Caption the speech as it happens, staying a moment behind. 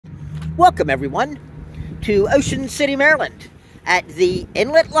Welcome, everyone, to Ocean City, Maryland, at the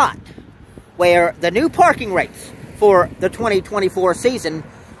Inlet Lot, where the new parking rates for the 2024 season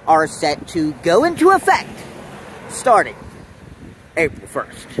are set to go into effect starting April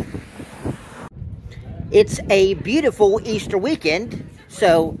 1st. It's a beautiful Easter weekend,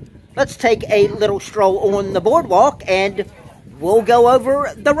 so let's take a little stroll on the boardwalk and we'll go over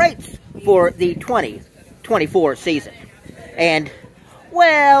the rates for the 2024 season. And,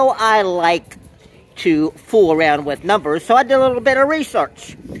 well, I like to fool around with numbers, so I did a little bit of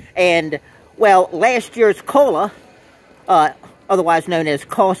research. And, well, last year's COLA, otherwise known as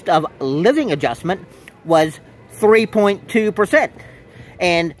Cost of Living Adjustment, was 3.2%.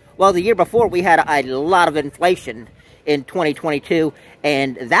 And, well, the year before we had a lot of inflation in 2022,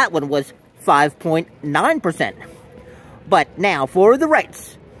 and that one was 5.9%. But now, for the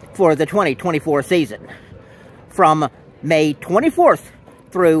rates for the 2024 season, from May 24th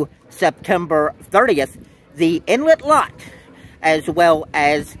through September 30th, the Inlet Lot, as well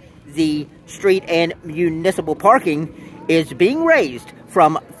as the street and municipal parking, is being raised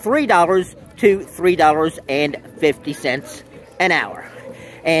from $3 to $3.50 an hour.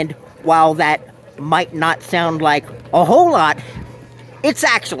 And while that might not sound like a whole lot, it's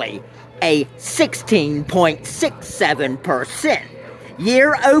actually a 16.67%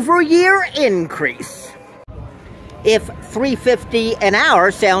 year-over-year increase. If $3.50 an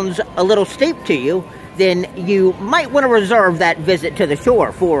hour sounds a little steep to you, then you might want to reserve that visit to the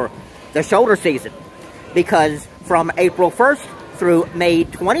shore for the shoulder season, because from April 1st through May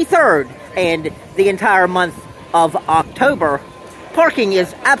 23rd and the entire month of October, parking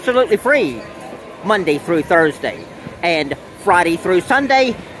is absolutely free Monday through Thursday, and Friday through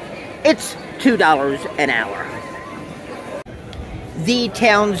Sunday, it's $2 an hour. The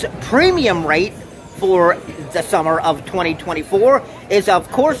town's premium rate for the summer of 2024 is, of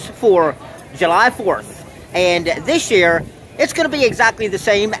course, for July 4th. And this year, it's going to be exactly the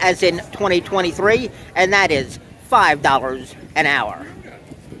same as in 2023, and that is $5 an hour.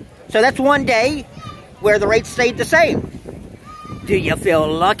 So that's one day where the rates stayed the same. Do you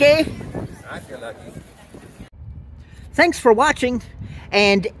feel lucky? I feel lucky. Thanks for watching,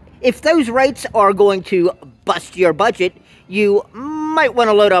 and if those rates are going to bust your budget, you might want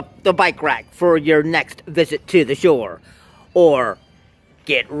to load up the bike rack for your next visit to the shore. Or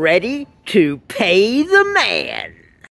get ready to pay the man.